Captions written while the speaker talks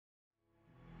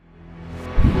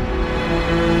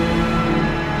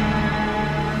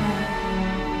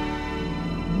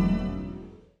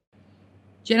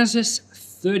Genesis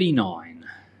 39.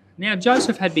 Now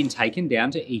Joseph had been taken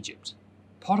down to Egypt.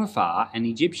 Potiphar, an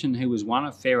Egyptian who was one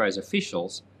of Pharaoh's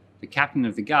officials, the captain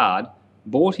of the guard,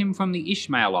 bought him from the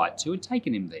Ishmaelites who had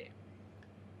taken him there.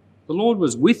 The Lord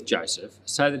was with Joseph,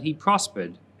 so that he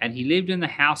prospered, and he lived in the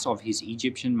house of his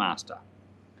Egyptian master.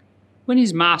 When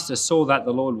his master saw that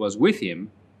the Lord was with him,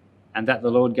 and that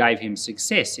the Lord gave him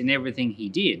success in everything he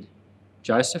did,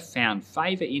 Joseph found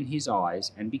favour in his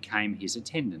eyes and became his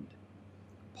attendant.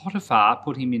 Potiphar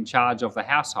put him in charge of the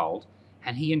household,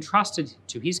 and he entrusted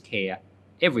to his care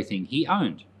everything he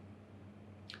owned.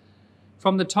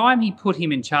 From the time he put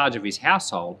him in charge of his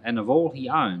household and of all he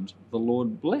owned, the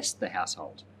Lord blessed the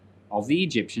household of the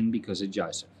Egyptian because of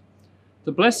Joseph.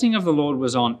 The blessing of the Lord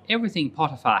was on everything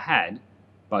Potiphar had,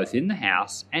 both in the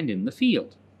house and in the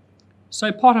field.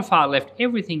 So Potiphar left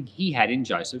everything he had in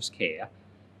Joseph's care.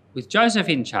 With Joseph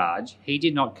in charge, he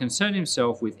did not concern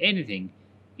himself with anything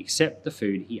except the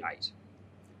food he ate.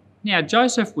 Now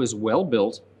Joseph was well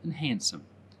built and handsome,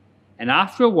 and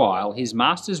after a while his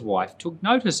master's wife took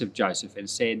notice of Joseph and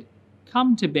said,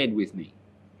 "Come to bed with me."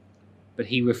 But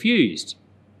he refused.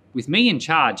 "With me in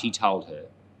charge," he told her,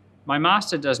 "my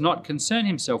master does not concern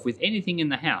himself with anything in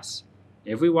the house.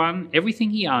 Everything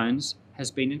he owns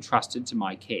has been entrusted to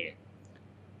my care.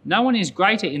 No one is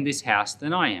greater in this house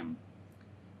than I am.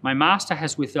 My master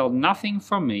has withheld nothing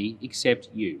from me except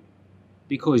you,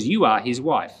 because you are his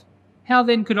wife. How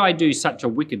then could I do such a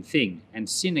wicked thing and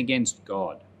sin against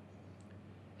God?"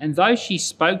 And though she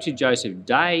spoke to Joseph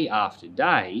day after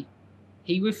day,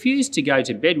 he refused to go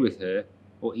to bed with her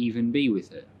or even be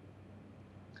with her.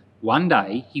 One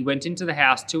day he went into the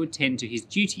house to attend to his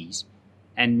duties,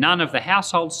 and none of the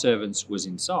household servants was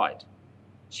inside.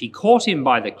 She caught him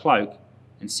by the cloak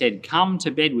and said, "Come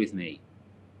to bed with me."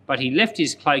 But he left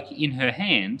his cloak in her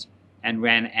hand and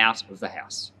ran out of the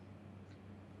house.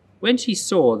 When she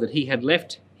saw that he had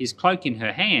left his cloak in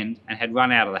her hand and had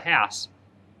run out of the house,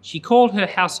 she called her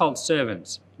household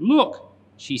servants. "Look,"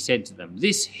 she said to them,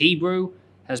 "this Hebrew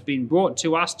has been brought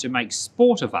to us to make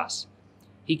sport of us.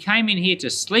 He came in here to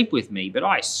sleep with me, but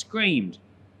I screamed.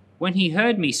 When he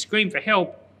heard me scream for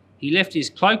help, he left his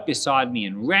cloak beside me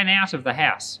and ran out of the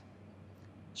house."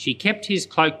 She kept his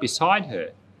cloak beside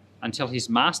her until his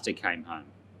master came home.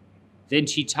 Then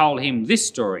she told him this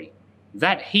story: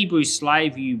 "That Hebrew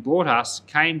slave you brought us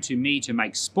came to me to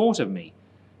make sport of me,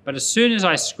 but as soon as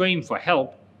I screamed for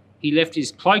help, he left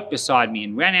his cloak beside me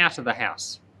and ran out of the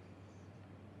house."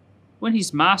 When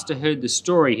his master heard the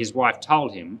story his wife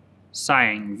told him,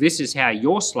 saying, "This is how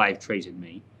your slave treated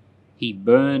me," he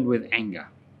burned with anger.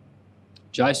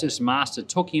 Joseph's master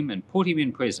took him and put him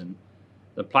in prison,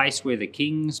 the place where the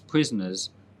king's prisoners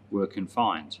were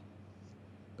confined.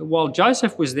 But while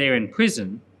Joseph was there in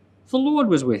prison, the Lord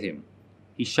was with him.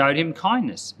 He showed him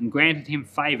kindness and granted him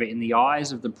favour in the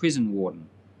eyes of the prison warden.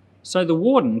 So the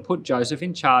warden put Joseph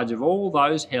in charge of all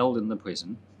those held in the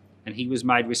prison, and he was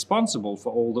made responsible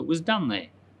for all that was done there.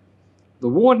 The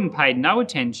warden paid no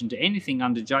attention to anything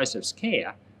under Joseph's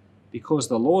care, because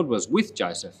the Lord was with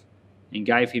Joseph and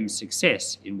gave him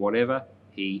success in whatever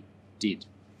he did.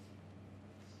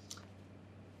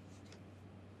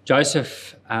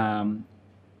 Joseph,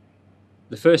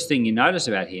 the first thing you notice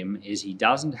about him is he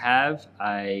doesn't have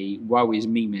a woe is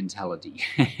me mentality,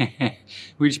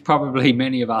 which probably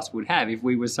many of us would have if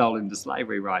we were sold into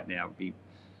slavery right now. We'd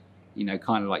be,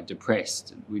 kind of like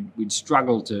depressed. We'd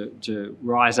struggle to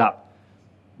rise up.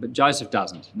 But Joseph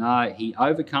doesn't. No, he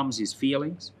overcomes his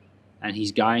feelings and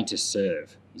he's going to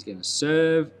serve. He's going to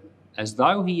serve as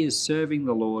though he is serving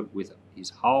the Lord with his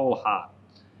whole heart.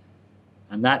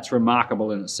 And that's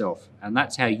remarkable in itself. And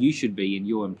that's how you should be in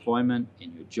your employment,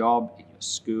 in your job, in your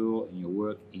school, in your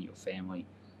work, in your family.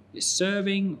 You're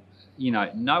serving,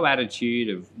 no attitude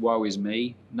of woe is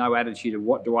me, no attitude of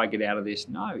what do I get out of this.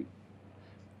 No,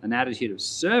 an attitude of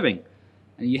serving.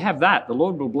 And you have that, the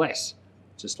Lord will bless,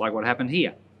 just like what happened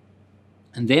here.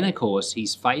 And then, of course,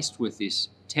 he's faced with this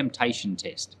temptation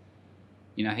test.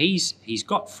 He's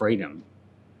got freedom.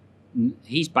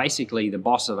 He's basically the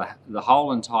boss of the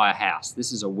whole entire house.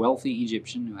 This is a wealthy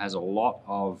Egyptian who has a lot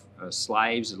of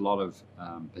slaves, a lot of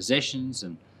possessions,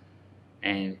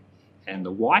 and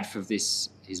the wife of his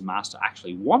master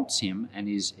actually wants him and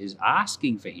is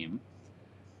asking for him.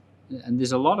 And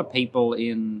there's a lot of people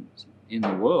in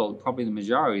the world, probably the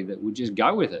majority, that would just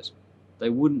go with it. They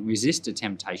wouldn't resist a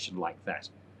temptation like that,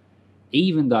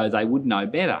 even though they would know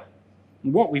better.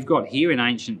 And what we've got here in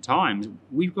ancient times,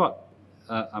 we've got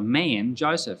a man,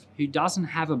 Joseph, who doesn't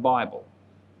have a Bible.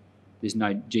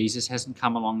 Jesus hasn't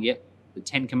come along yet. The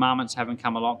 10 Commandments haven't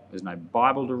come along. There's no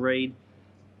Bible to read.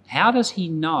 How does he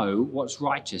know what's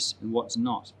righteous and what's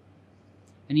not?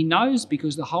 And he knows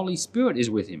because the Holy Spirit is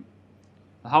with him.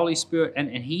 The Holy Spirit, and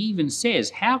he even says,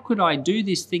 how could I do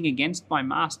this thing against my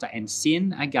master and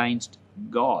sin against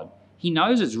God? He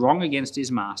knows it's wrong against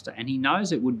his master, and he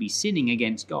knows it would be sinning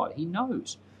against God. He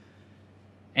knows.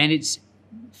 And it's,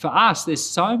 for us, there's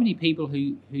so many people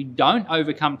who don't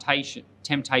overcome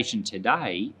temptation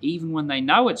today, even when they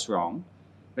know it's wrong.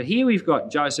 But here we've got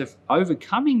Joseph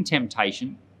overcoming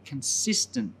temptation,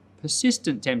 consistent,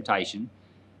 persistent temptation,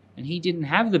 and he didn't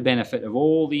have the benefit of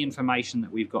all the information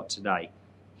that we've got today.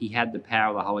 He had the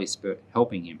power of the Holy Spirit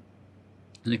helping him.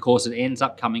 And of course, it ends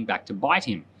up coming back to bite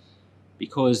him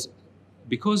because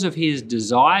of his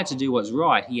desire to do what's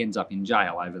right, he ends up in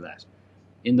jail over that.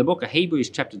 In the book of Hebrews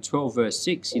chapter 12, verse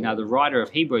 6, the writer of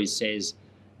Hebrews says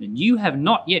that you have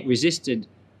not yet resisted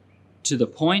to the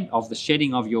point of the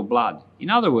shedding of your blood. In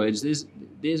other words,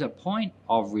 there's a point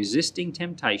of resisting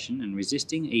temptation and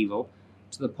resisting evil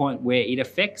to the point where it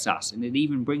affects us and it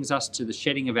even brings us to the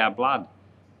shedding of our blood.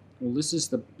 Well, this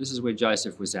is where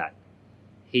Joseph was at.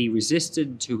 He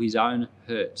resisted to his own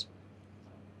hurt.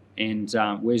 And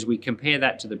whereas we compare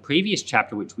that to the previous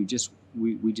chapter, which we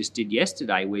just did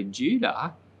yesterday, where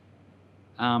Judah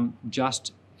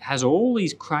just has all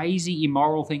these crazy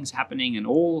immoral things happening and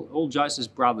all Joseph's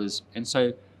brothers. And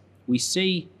so we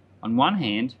see, on one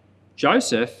hand,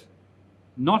 Joseph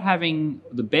not having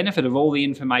the benefit of all the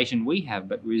information we have,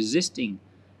 but resisting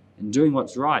and doing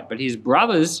what's right. But his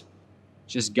brothers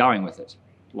just going with it,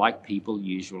 like people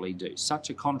usually do. Such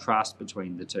a contrast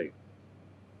between the two.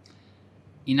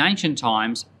 In ancient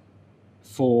times,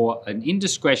 for an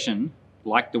indiscretion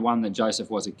like the one that Joseph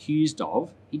was accused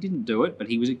of, he didn't do it, but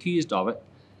he was accused of it,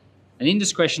 an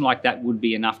indiscretion like that would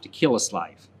be enough to kill a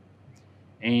slave.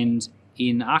 And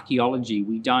in archaeology,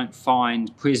 we don't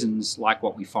find prisons like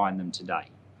what we find them today.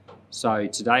 So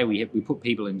today we put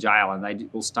people in jail and they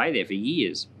will stay there for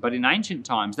years. But in ancient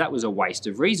times, that was a waste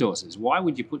of resources. Why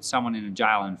would you put someone in a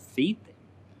jail and feed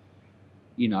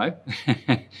them?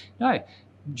 No.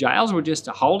 Jails were just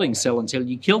a holding cell until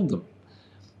you killed them.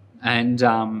 And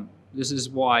this is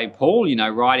why Paul,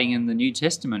 writing in the New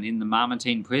Testament in the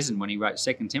Mamertine prison when he wrote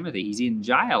 2 Timothy, he's in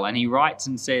jail and he writes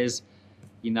and says,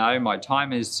 my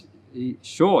time is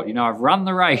short. I've run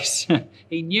the race.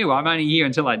 He knew I'm only here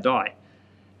until I die.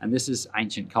 And this is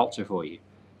ancient culture for you.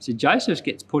 So Joseph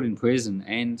gets put in prison,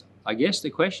 and I guess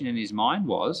the question in his mind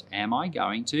was, am I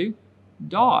going to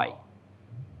die?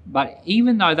 But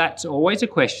even though that's always a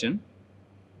question,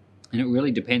 and it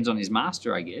really depends on his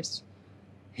master, I guess,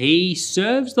 he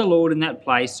serves the Lord in that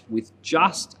place with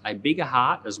just a bigger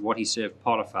heart as what he served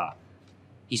Potiphar.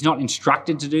 He's not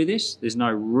instructed to do this. There's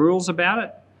no rules about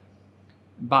it.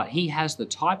 But he has the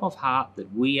type of heart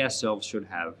that we ourselves should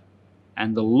have.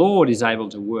 And the Lord is able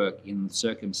to work in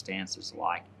circumstances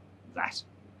like that.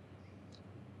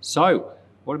 So,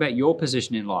 what about your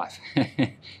position in life?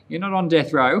 You're not on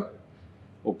death row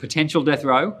or potential death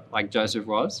row like Joseph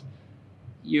was.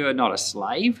 You're not a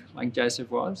slave like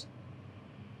Joseph was.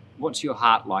 What's your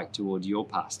heart like towards your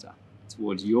pastor,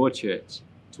 towards your church,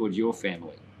 towards your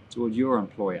family, towards your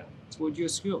employer, towards your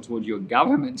school, towards your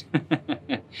government?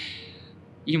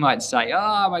 You might say,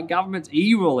 my government's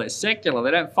evil, they're secular, they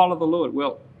don't follow the Lord.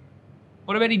 Well,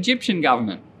 what about Egyptian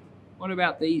government? What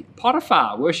about the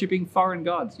Potiphar worshipping foreign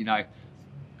gods?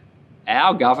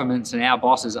 Our governments and our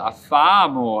bosses are far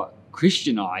more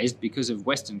Christianized because of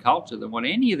Western culture than what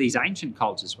any of these ancient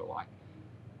cultures were like.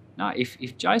 No,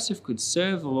 if Joseph could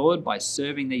serve the Lord by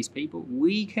serving these people,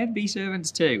 we can be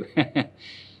servants too.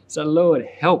 So Lord,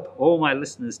 help all my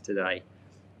listeners today.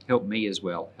 Help me as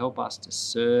well. Help us to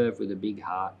serve with a big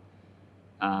heart,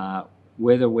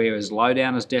 whether we're as low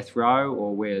down as death row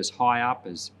or we're as high up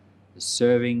as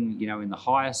serving, in the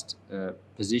highest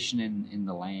position in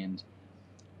the land.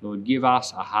 Lord, give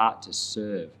us a heart to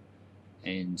serve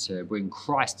and to bring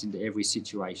Christ into every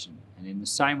situation. And in the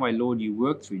same way, Lord, you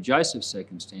work through Joseph's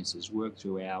circumstances, work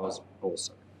through ours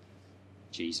also.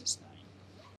 In Jesus' name.